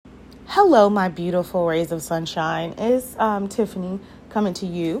Hello, my beautiful rays of sunshine. It's Tiffany coming to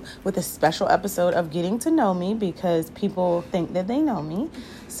you with a special episode of Getting to Know Me because people think that they know me.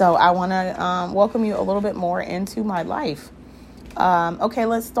 So I want to welcome you a little bit more into my life. Okay,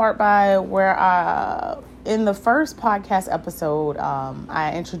 let's start by where in the first podcast episode,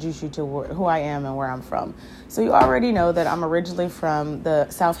 I introduced you to who I am and where I'm from. So you already know that I'm originally from the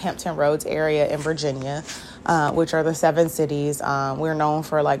Southampton Roads area in Virginia, which are the 7 cities. We're known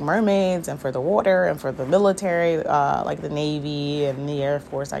for like mermaids and for the water and for the military, like the Navy and the Air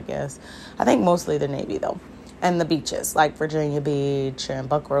Force, I guess. I think mostly the Navy though. And the beaches like Virginia Beach and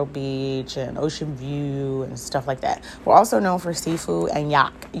Buckrow Beach and Ocean View and stuff like that. We're also known for seafood and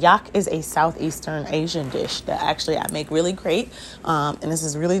yak. Yak is a Southeastern Asian dish that actually I make really great. And this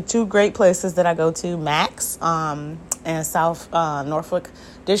is really 2 great places that I go to, Max and South Norfolk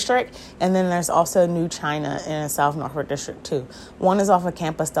District. And then there's also New China in South Norfolk District too. One is off of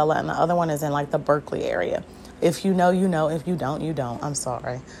Camp Estella and the other one is in like the Berkeley area. If you know, you know. If you don't, you don't. I'm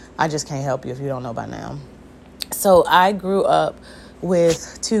sorry. I just can't help you if you don't know by now. So I grew up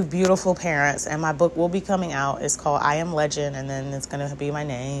with 2 beautiful parents, and my book will be coming out. It's called I Am Legend, and then it's going to be my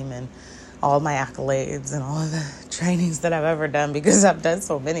name and all my accolades and all of the trainings that I've ever done, because I've done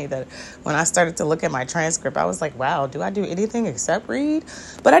so many that when I started to look at my transcript, I was like, wow, do I do anything except read?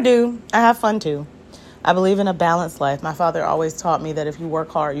 But I do. I have fun too. I believe in a balanced life. My father always taught me that if you work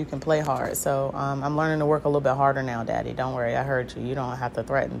hard, you can play hard. So I'm learning to work a little bit harder now, Daddy. Don't worry. I heard you. You don't have to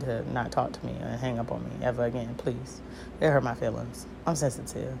threaten to not talk to me and hang up on me ever again, please. It hurt my feelings. I'm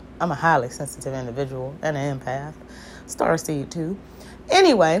sensitive. I'm a highly sensitive individual and an empath. Starseed, too.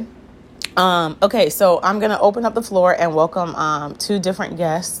 Anyway. Okay, so I'm going to open up the floor and welcome 2 different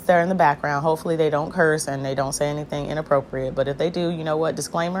guests. They're in the background. Hopefully they don't curse and they don't say anything inappropriate. But if they do, you know what?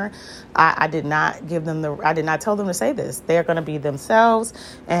 Disclaimer, I did not tell them to say this. They're going to be themselves,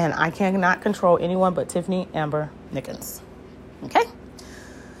 and I cannot control anyone but Tiffany Amber Nickens. Okay?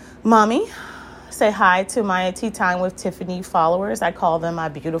 Mommy, say hi to my Tea Time with Tiffany followers. I call them my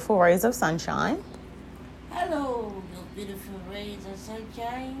beautiful rays of sunshine. Hello, you beautiful rays of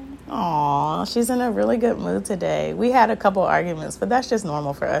sunshine. Aw, she's in a really good mood today. We had a couple arguments, but that's just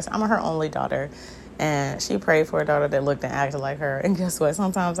normal for us. I'm her only daughter, and she prayed for a daughter that looked and acted like her. And guess what?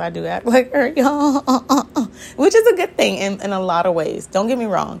 Sometimes I do act like her, y'all, which is a good thing in a lot of ways. Don't get me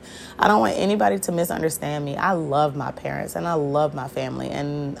wrong. I don't want anybody to misunderstand me. I love my parents, and I love my family.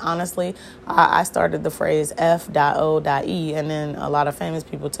 And honestly, I started the phrase F.O.E, and then a lot of famous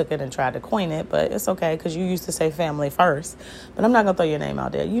people took it and tried to coin it. But it's okay, because you used to say family first. But I'm not going to throw your name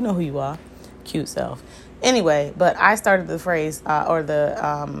out there. You know who you are. Cute self. Anyway, but I started the phrase or the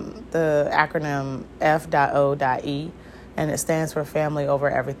acronym F.O.E, and it stands for family over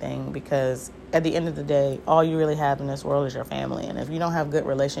everything, because at the end of the day, all you really have in this world is your family. And if you don't have good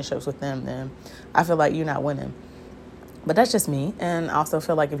relationships with them, then I feel like you're not winning. But that's just me. And I also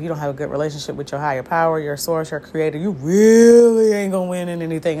feel like if you don't have a good relationship with your higher power, your source, your creator, you really ain't going to win in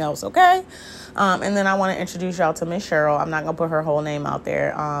anything else, okay? And then I want to introduce y'all to Miss Cheryl. I'm not going to put her whole name out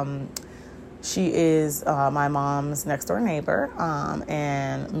there. She is my mom's next door neighbor,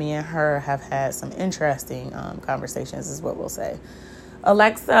 and me and her have had some interesting conversations, is what we'll say.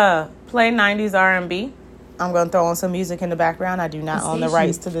 Alexa, play 90s R&B. I'm going to throw on some music in the background. I do not own the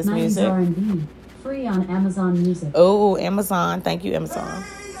rights to this 90s music. R&B, free on Amazon Music. Oh, Amazon. Thank you, Amazon.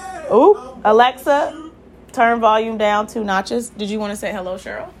 Oh, Alexa, turn volume down 2 notches. Did you want to say hello,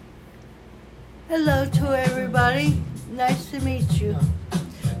 Cheryl? Hello to everybody. Nice to meet you.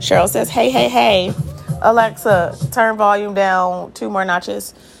 Cheryl says, hey. Alexa, turn volume down 2 more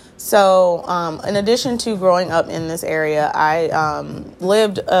notches. So, in addition to growing up in this area, I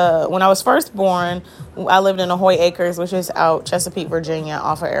lived, when I was first born, I lived in Ahoy Acres, which is out Chesapeake, Virginia,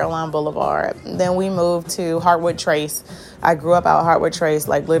 off of Airline Boulevard. Then we moved to Hartwood Trace. I grew up out Hartwood Trace,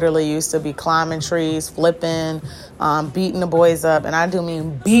 like literally used to be climbing trees, flipping, beating the boys up. And I do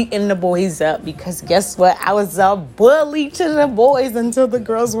mean beating the boys up, because guess what? I was a bully to the boys until the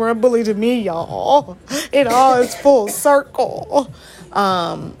girls were a bully to me, y'all. It all is full circle.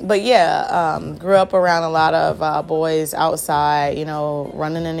 But yeah, grew up around a lot of boys outside,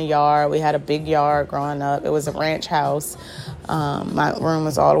 running in the yard. We had a big yard growing up. It was a ranch house. My room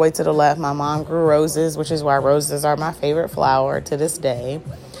was all the way to the left. My mom grew roses, which is why roses are my favorite flower to this day.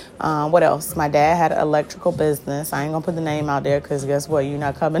 What else? My dad had an electrical business. I ain't gonna put the name out there, because guess what? You're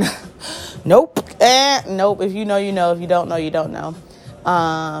not coming. Nope. Nope. If you know, you know. If you don't know, you don't know.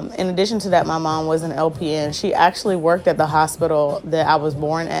 In addition to that, my mom was an LPN. She actually worked at the hospital that I was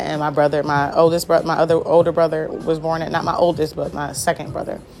born at, and my other older brother was born at, not my oldest, but my second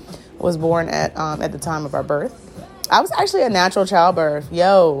brother was born at the time of our birth. I was actually a natural childbirth.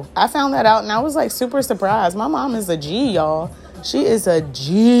 Yo, I found that out and I was like super surprised. My mom is a G, y'all. She is a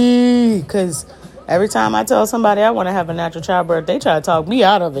G. Because every time I tell somebody I want to have a natural childbirth, they try to talk me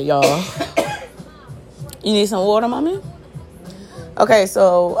out of it, y'all. You need some water, mommy? Okay,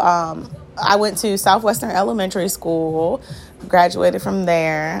 so I went to Southwestern Elementary School, graduated from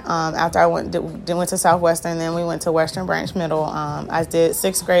there. After I went to Southwestern, then we went to Western Branch Middle. I did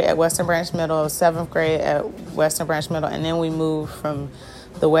 6th grade at Western Branch Middle, 7th grade at Western Branch Middle, and then we moved from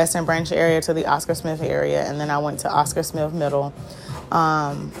the Western Branch area to the Oscar Smith area, and then I went to Oscar Smith Middle,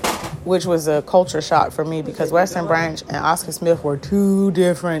 which was a culture shock for me because Western Branch and Oscar Smith were two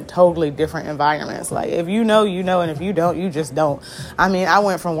totally different environments. Like, if you know, you know, and if you don't, you just don't. I mean, I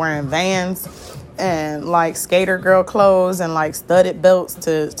went from wearing Vans and like skater girl clothes and like studded belts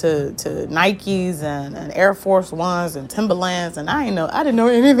to Nikes and Air Force Ones and Timberlands, and I didn't know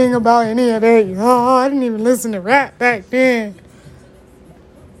anything about any of that. Oh, I didn't even listen to rap back then.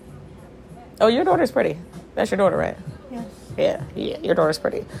 Oh, your daughter's pretty. That's your daughter, right? Yes. Yeah, your daughter's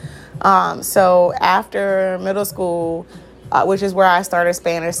pretty. So after middle school, which is where I started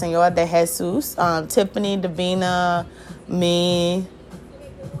Spanish, Senor de Jesus, Tiffany, Davina, me,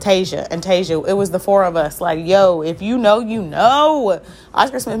 Tasia, it was the four of us. Like, yo, if you know, you know.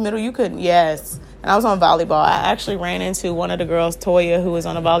 Oscar Smith Middle, you couldn't. Yes. And I was on volleyball. I actually ran into one of the girls, Toya, who was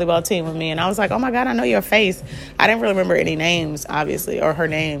on the volleyball team with me. And I was like, oh, my God, I know your face. I didn't really remember any names, obviously, or her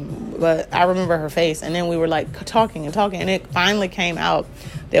name. But I remember her face. And then we were, like, talking. And it finally came out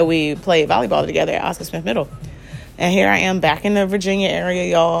that we played volleyball together at Oscar Smith Middle. And here I am back in the Virginia area,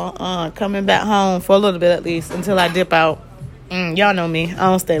 y'all. Coming back home for a little bit at least until I dip out. Y'all know me. I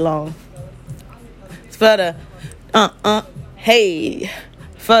don't stay long. It's for the, hey.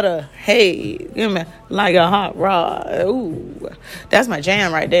 For the, hey, give me like a hot rod. Ooh, that's my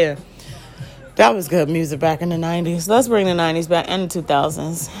jam right there. That was good music back in the 90s. Let's bring the 90s back and the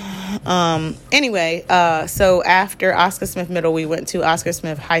 2000s. Anyway, so after Oscar Smith Middle, we went to Oscar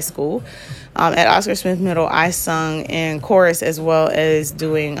Smith High School. At Oscar Smith Middle, I sung in chorus as well as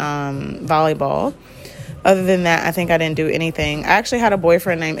doing volleyball. Other than that, I think I didn't do anything. I actually had a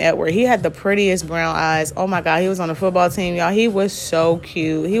boyfriend named Edward. He had the prettiest brown eyes. Oh, my God. He was on the football team, y'all. He was so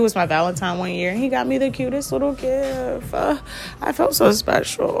cute. He was my Valentine one year, and he got me the cutest little gift. I felt so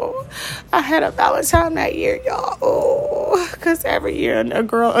special. I had a Valentine that year, y'all. Oh, because every year a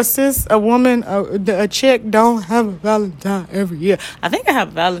girl assists a woman, a chick don't have a Valentine every year. I think I have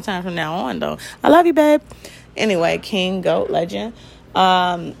a Valentine from now on, though. I love you, babe. Anyway, King, GOAT, legend.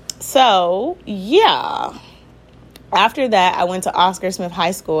 So, yeah, after that, I went to Oscar Smith High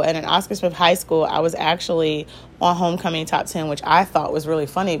School, and in Oscar Smith High School, I was actually on Homecoming Top 10, which I thought was really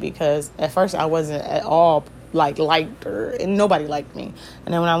funny because at first I wasn't at all liked her, and nobody liked me.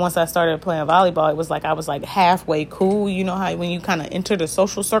 And then once I started playing volleyball, it was like I was like halfway cool. You know how when you kind of enter the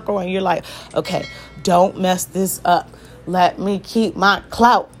social circle and you're like, okay, don't mess this up. Let me keep my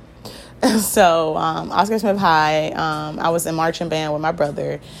clout. So, Oscar Smith High, I was in marching band with my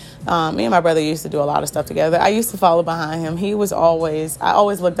brother. Me and my brother used to do a lot of stuff together. I used to follow behind him. I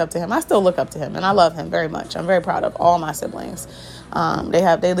always looked up to him. I still look up to him, and I love him very much. I'm very proud of all my siblings.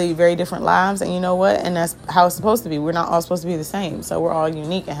 They lead very different lives, and you know what? And that's how it's supposed to be. We're not all supposed to be the same. So we're all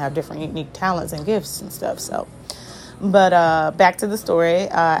unique and have different unique talents and gifts and stuff. So, but back to the story.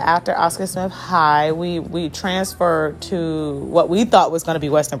 After Oscar Smith High, we transferred to what we thought was going to be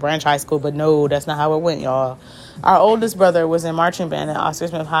Western Branch High School, but no, that's not how it went, y'all. Our oldest brother was in marching band at Oscar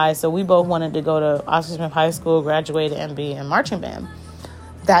Smith High, so we both wanted to go to Oscar Smith High School, graduate, and be in marching band.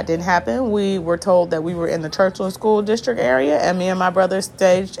 That didn't happen. We were told that we were in the Churchland School District area, and me and my brother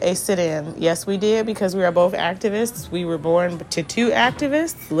staged a sit-in. Yes, we did, because we are both activists. We were born to two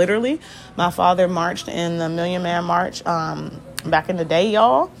activists, literally. My father marched in the Million Man March back in the day,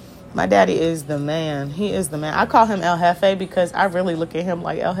 y'all. My daddy is the man. He is the man. I call him El Jefe because I really look at him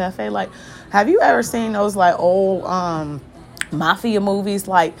like El Jefe. Like, have you ever seen those, like, old mafia movies,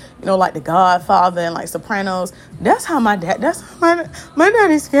 like, you know, like The Godfather and like Sopranos? That's how my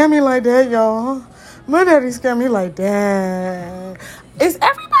daddy scared me like that, y'all. My daddy scared me like that. Is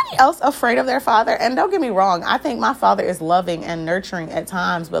everybody else afraid of their father? And don't get me wrong, I think my father is loving and nurturing at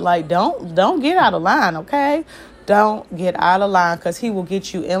times, but like, don't get out of line, okay? Don't get out of line, because he will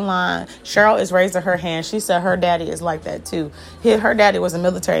get you in line. Cheryl is raising her hand. She said her daddy is like that too. Her daddy was a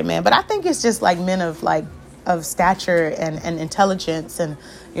military man, but I think it's just like men of stature and intelligence and,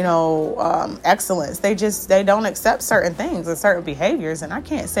 you know, excellence. They don't accept certain things and certain behaviors, and I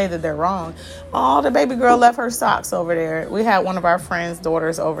can't say that they're wrong. Oh, the baby girl left her socks over there. We had one of our friends'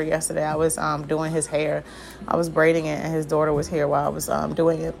 daughters over yesterday. I was doing his hair. I was braiding it, and his daughter was here while I was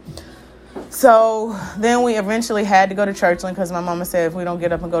doing it. So then we eventually had to go to Churchland because my mama said if we don't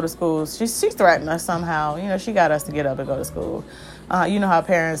get up and go to school, she threatened us somehow. You know, she got us to get up and go to school. You know how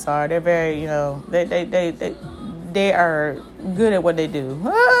parents are. They're very, you know, they are good at what they do.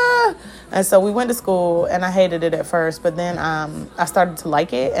 And so we went to school, and I hated it at first, but then I started to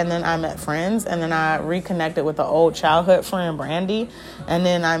like it, and then I met friends, and then I reconnected with an old childhood friend, Brandy, and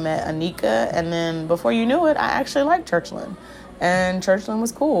then I met Anika, and then before you knew it, I actually liked Churchland. And Churchland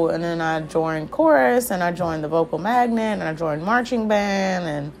was cool. And then I joined chorus, and I joined the vocal magnet, and I joined marching band,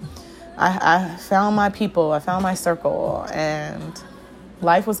 and I found my people. I found my circle, and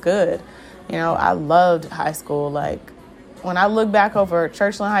life was good. You know, I loved high school. Like, when I look back over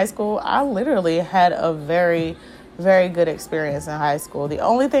Churchland High School, I literally had a very, very good experience in high school. The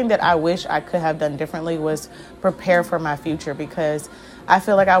only thing that I wish I could have done differently was prepare for my future, because I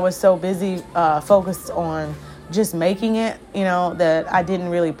feel like I was so busy focused on just making it, you know, that I didn't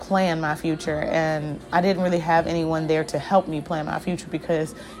really plan my future, and I didn't really have anyone there to help me plan my future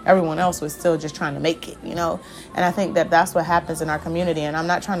because everyone else was still just trying to make it, you know. And I think that that's what happens in our community, and I'm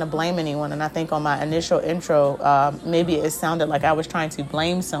not trying to blame anyone. And I think on my initial intro, maybe it sounded like I was trying to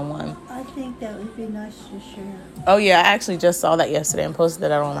blame someone. I think that would be nice to share. Oh yeah, I actually just saw that yesterday and posted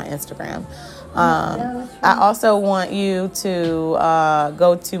that on my Instagram. I also want you to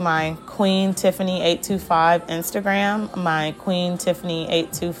go to my Queen Tiffany 825 Instagram, my Queen Tiffany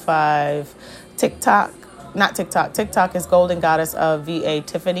 825 TikTok. Not TikTok. TikTok is Golden Goddess of VA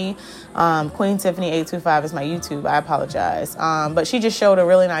Tiffany. Queen Tiffany 825 is my YouTube. I apologize. But she just showed a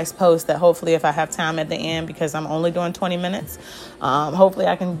really nice post that hopefully, if I have time at the end, because I'm only doing 20 minutes, hopefully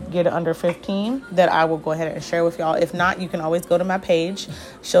I can get it under 15, that I will go ahead and share with y'all. If not, you can always go to my page.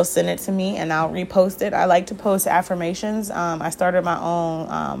 She'll send it to me and I'll repost it. I like to post affirmations. I started my own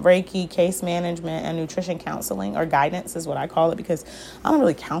Reiki, case management, and nutrition counseling, or guidance is what I call it, because I don't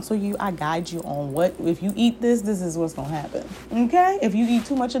really counsel you. I guide you on what, if you eat this is what's going to happen. Okay? If you eat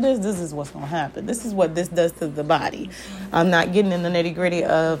too much of this is what's going to happen. This is what this does to the body. I'm not getting in the nitty gritty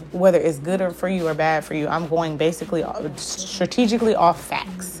of whether it's good or for you or bad for you. I'm going basically strategically off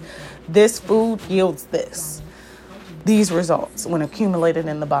facts. This food yields these results when accumulated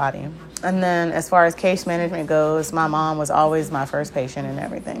in the body. And then as far as case management goes, my mom was always my first patient and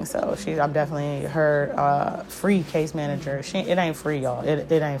everything. So I'm definitely her free case manager. It ain't free, y'all.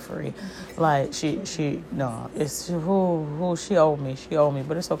 It ain't free. Like it's who she owed me. She owed me,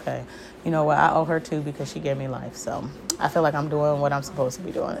 but it's okay. You know what? I owe her too, because she gave me life. So I feel like I'm doing what I'm supposed to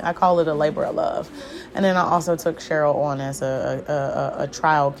be doing. I call it a labor of love. And then I also took Cheryl on as a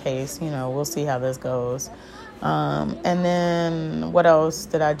trial case. You know, we'll see how this goes. And then what else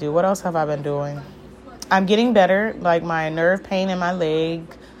did I do? What else have I been doing? I'm getting better. Like, my nerve pain in my leg,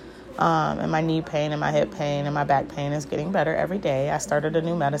 and my knee pain and my hip pain and my back pain is getting better every day. I started a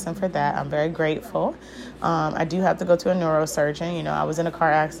new medicine for that. I'm very grateful. I do have to go to a neurosurgeon. You know, I was in a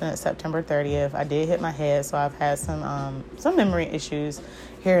car accident September 30th. I did hit my head, so I've had some memory issues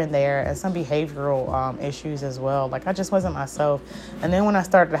here and there, and some behavioral issues as well. Like, I just wasn't myself. And then when I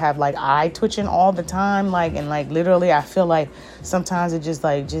started to have like eye twitching all the time, literally I feel like sometimes it just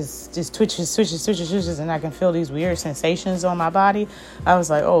twitches, and I can feel these weird sensations on my body. I was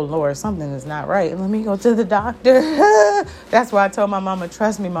like, oh Lord, something is not right. Let me go to the doctor. That's why I told my mama,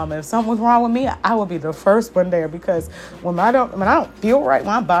 trust me, mama, if something was wrong with me, I would be the first one there, because when I don't feel right,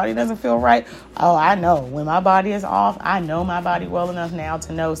 my body doesn't feel right. Oh, I know when my body is off. I know my body well enough now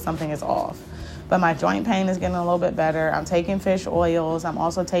to know something is off. But my joint pain is getting a little bit better. I'm taking fish oils. I'm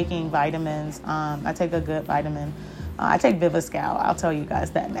also taking vitamins. I take a good vitamin. I take Viviscal. I'll tell you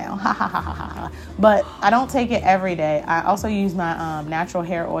guys that now. But I don't take it every day. I also use my natural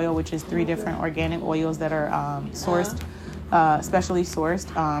hair oil, which is 3 different organic oils that are sourced, specially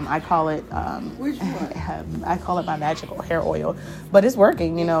sourced. I call it Which one? I call it my magical hair oil. But it's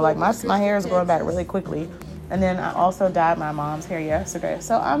working, you know, like my hair is growing back really quickly. And then I also dyed my mom's hair yesterday.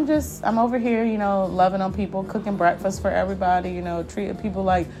 So I'm over here, you know, loving on people, cooking breakfast for everybody, you know, treating people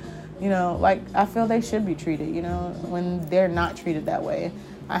like, you know, like I feel they should be treated, you know, when they're not treated that way.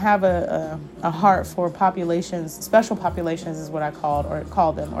 I have a heart for populations, special populations is what I call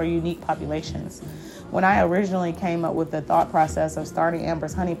them, or unique populations. When I originally came up with the thought process of starting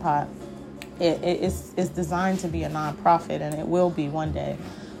Amber's Honey Pot, it's designed to be a nonprofit, and it will be one day.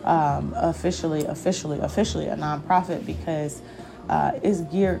 Officially a nonprofit, because it's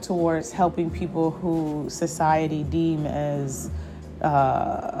geared towards helping people who society deem as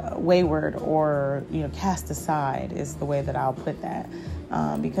wayward or, you know, cast aside is the way that I'll put that,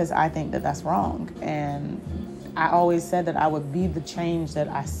 because I think that that's wrong. And I always said that I would be the change that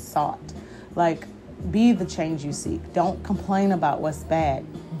I sought. Like, be the change you seek. Don't complain about what's bad.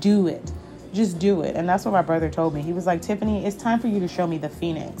 Do it. Just do it. And that's what my brother told me. He was like, Tiffany, it's time for you to show me the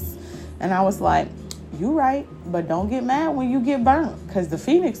Phoenix. And I was like, you right, but don't get mad when you get burnt, because the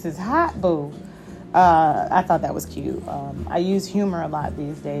Phoenix is hot, boo. I thought that was cute. I use humor a lot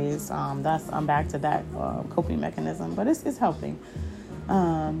these days. I'm back to that coping mechanism, but it's helping.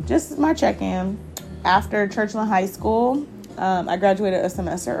 Just my check-in. After Churchland High School, I graduated a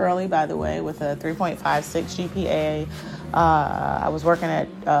semester early, by the way, with a 3.56 GPA. I was working at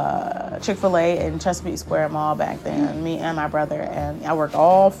Chick-fil-A in Chesapeake Square Mall back then, me and my brother, and I worked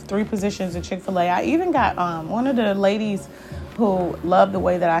all 3 positions at Chick-fil-A. I even got one of the ladies who loved the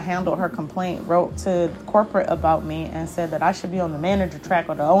way that I handled her complaint, wrote to corporate about me and said that I should be on the manager track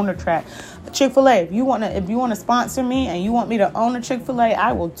or the owner track. Chick-fil-A, if you want to sponsor me and you want me to own a Chick-fil-A,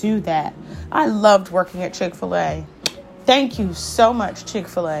 I will do that. I loved working at Chick-fil-A. Thank you so much,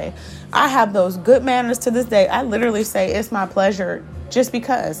 Chick-fil-A. I have those good manners to this day. I literally say it's my pleasure just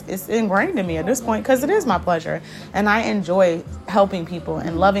because it's ingrained in me at this point, because it is my pleasure. And I enjoy helping people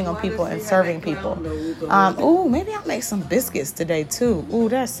and loving on people and serving people. Maybe I'll make some biscuits today too. Ooh,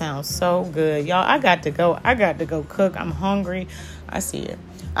 that sounds so good. Y'all, I got to go cook. I'm hungry. I see it.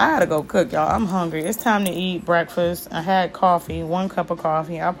 I gotta go cook, y'all. I'm hungry. It's time to eat breakfast. I had coffee, 1 cup of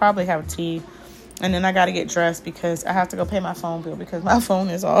coffee. I'll probably have tea. And then I got to get dressed because I have to go pay my phone bill because my phone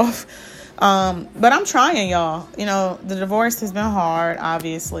is off. But I'm trying, y'all. You know, the divorce has been hard,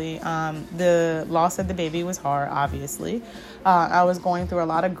 obviously. The loss of the baby was hard, obviously. I was going through a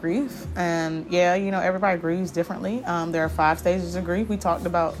lot of grief. And, yeah, you know, everybody grieves differently. There are 5 stages of grief. We talked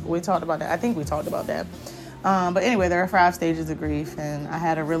about that. I think we talked about that. But anyway, there are 5 stages of grief. And I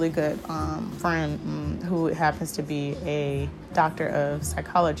had a really good friend who happens to be a doctor of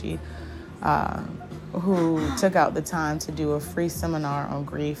psychology, who took out the time to do a free seminar on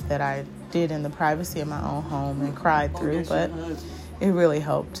grief that I did in the privacy of my own home and cried through, but it really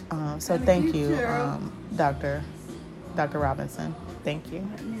helped. So thank you, Dr. Robinson. Thank you.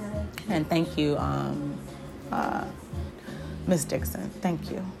 And thank you, Miss Dixon.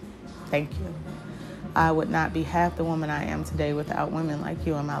 Thank you. Thank you. I would not be half the woman I am today without women like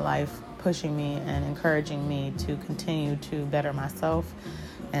you in my life, pushing me and encouraging me to continue to better myself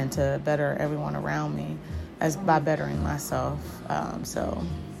and to better everyone around me by bettering myself. So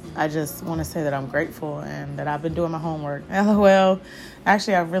I just want to say that I'm grateful and that I've been doing my homework. LOL.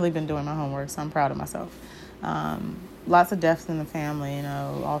 Actually, I've really been doing my homework, so I'm proud of myself. Lots of deaths in the family, you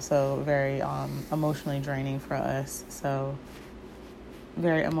know, also very emotionally draining for us. So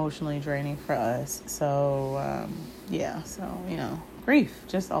very emotionally draining for us. So, so, you know, grief,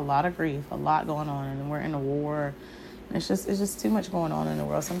 just a lot of grief, a lot going on. And we're in a war. It's just too much going on in the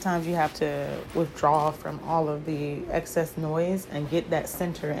world. Sometimes you have to withdraw from all of the excess noise and get that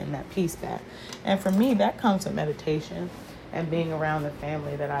center and that peace back. And for me, that comes with meditation and being around the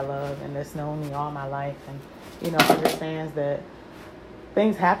family that I love and that's known me all my life and, you know, understands that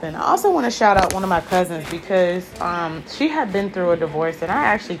things happen. I also want to shout out one of my cousins because she had been through a divorce, and I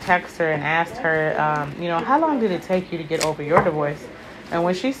actually texted her and asked her, how long did it take you to get over your divorce? And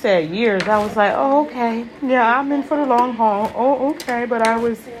when she said years, I was like, oh, okay. Yeah, I'm in for the long haul. Oh, okay. But I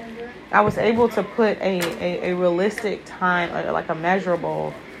was able to put a realistic time, like a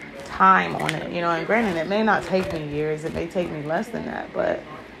measurable time on it. You know, and granted, it may not take me years. It may take me less than that. But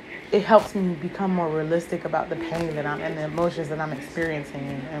it helps me become more realistic about the pain that I'm and the emotions that I'm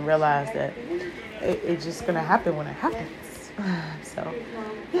experiencing and realize that it's just going to happen when it happens. So,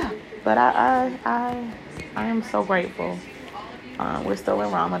 yeah. But I am so grateful. We're still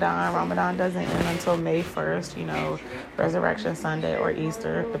in Ramadan. Ramadan doesn't end until May 1st, you know, Resurrection Sunday or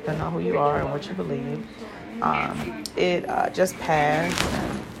Easter, depending on who you are and what you believe. It just passed.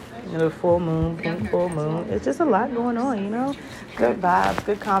 You know, full moon, pink full moon. It's just a lot going on, you know. Good vibes,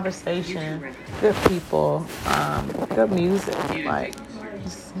 good conversation, good people, good music. Like,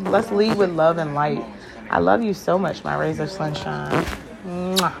 let's lead with love and light. I love you so much, my rays of sunshine.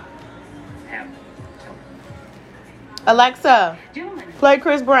 Mwah. Alexa, play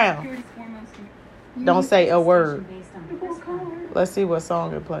Chris Brown. Don't say a word. Let's see what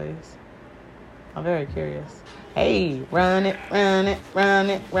song it plays. I'm very curious. Hey, run it, run it, run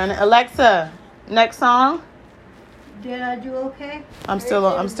it, run it. Alexa, next song. Did I do okay? I'm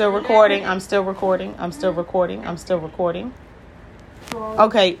still recording.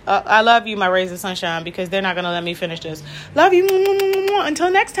 Okay, I love you, my rays of sunshine, because they're not going to let me finish this. Love you.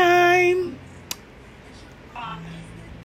 Until next time.